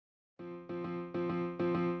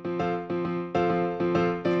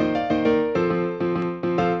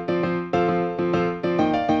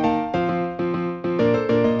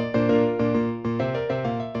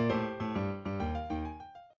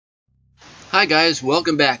Hi guys,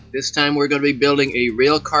 welcome back. This time we're going to be building a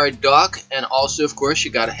rail car dock, and also of course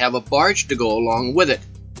you got to have a barge to go along with it.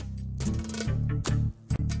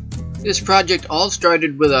 This project all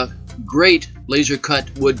started with a great laser cut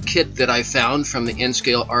wood kit that I found from the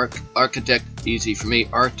N-Scale Architect, easy for me,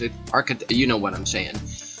 architect, you know what I'm saying.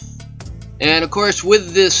 And of course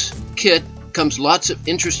with this kit comes lots of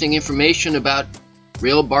interesting information about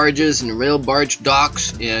rail barges and rail barge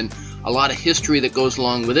docks and a lot of history that goes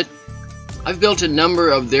along with it. I've built a number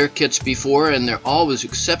of their kits before, and they're always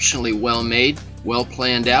exceptionally well made, well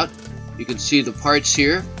planned out. You can see the parts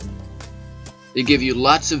here. They give you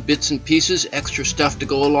lots of bits and pieces, extra stuff to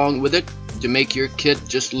go along with it to make your kit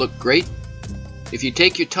just look great. If you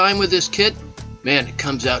take your time with this kit, man, it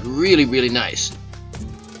comes out really, really nice.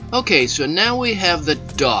 Okay, so now we have the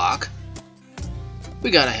dock. We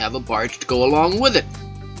gotta have a barge to go along with it.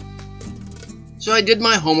 So I did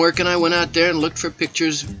my homework and I went out there and looked for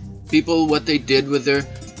pictures, people, what they did with their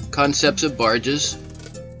concepts of barges.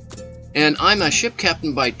 And I'm a ship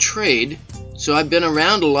captain by trade, so I've been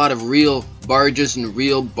around a lot of real barges and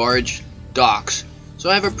real barge docks, so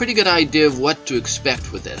I have a pretty good idea of what to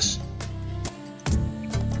expect with this.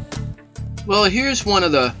 Well, here's one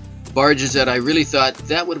of the barges that I really thought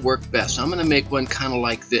that would work best. I'm going to make one kind of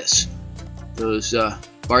like this, those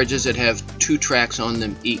barges that have 2 tracks on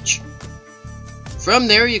them each. From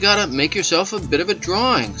there you gotta make yourself a bit of a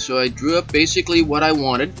drawing. So I drew up basically what I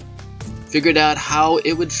wanted, figured out how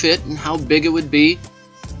it would fit and how big it would be.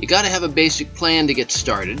 You gotta have a basic plan to get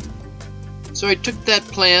started. So I took that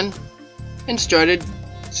plan and started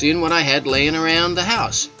seeing what I had laying around the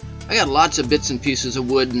house. I got lots of bits and pieces of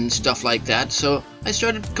wood and stuff like that, so I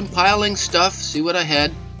started compiling stuff, see what I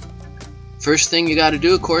had. First thing you gotta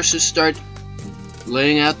do, of course, is start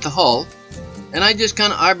laying out the hull. And I just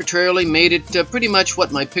kind of arbitrarily made it pretty much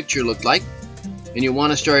what my picture looked like. And you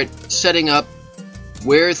want to start setting up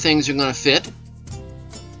where things are going to fit.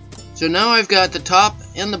 So now I've got the top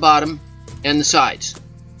and the bottom and the sides.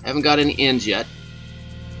 I haven't got any ends yet.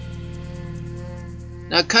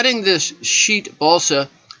 Now cutting this sheet balsa,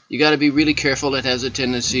 you got to be really careful. It has a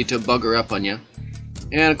tendency to bugger up on you.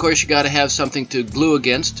 And of course you got to have something to glue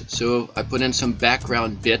against. So I put in some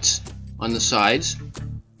background bits on the sides.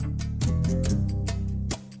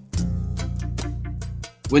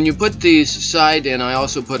 When you put these side in, I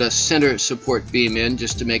also put a center support beam in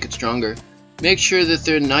just to make it stronger. Make sure that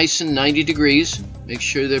they're nice and 90 degrees. Make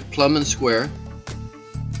sure they're plumb and square.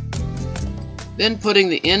 Then putting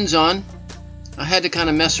the ends on, I had to kind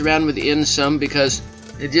of mess around with the ends some because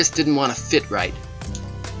it just didn't want to fit right.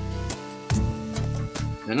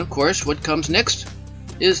 And of course what comes next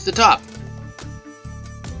is the top.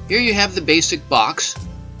 Here you have the basic box.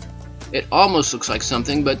 It almost looks like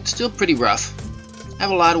something, but still pretty rough. I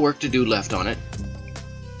have a lot of work to do left on it.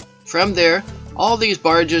 From there, all these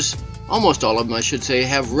barges, almost all of them I should say,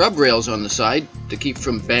 have rub rails on the side to keep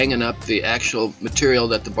from banging up the actual material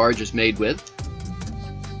that the barge is made with.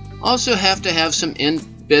 Also have to have some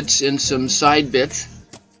end bits and some side bits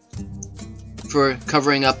for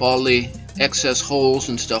covering up all the excess holes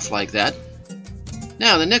and stuff like that.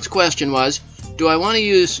 Now the next question was, do I want to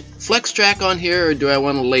use flex track on here or do I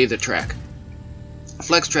want to lay the track?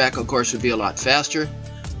 Flex track of course would be a lot faster,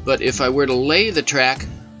 but if I were to lay the track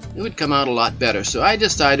it would come out a lot better, so I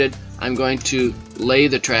decided I'm going to lay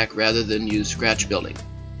the track rather than use scratch building.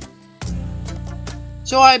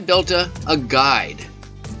 So I built a guide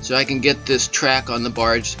so I can get this track on the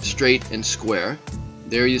barge straight and square.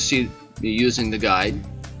 There you see me using the guide.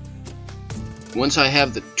 Once I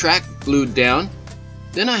have the track glued down,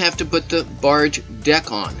 then I have to put the barge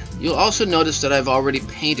deck on. You'll also notice that I've already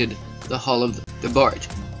painted the hull of the barge.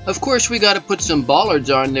 Of course we got to put some bollards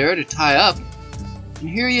on there to tie up, and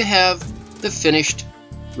here you have the finished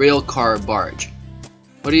rail car barge.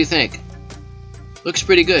 What do you think? Looks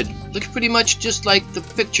pretty good. Looks pretty much just like the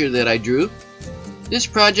picture that I drew. This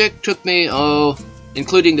project took me,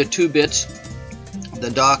 including the 2 bits, the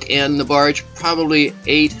dock and the barge, probably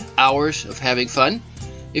 8 hours of having fun.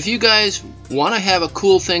 If you guys want to have a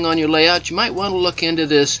cool thing on your layout, you might want to look into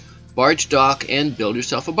this barge dock and build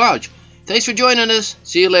yourself a barge. Thanks for joining us.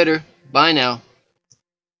 See you later. Bye now.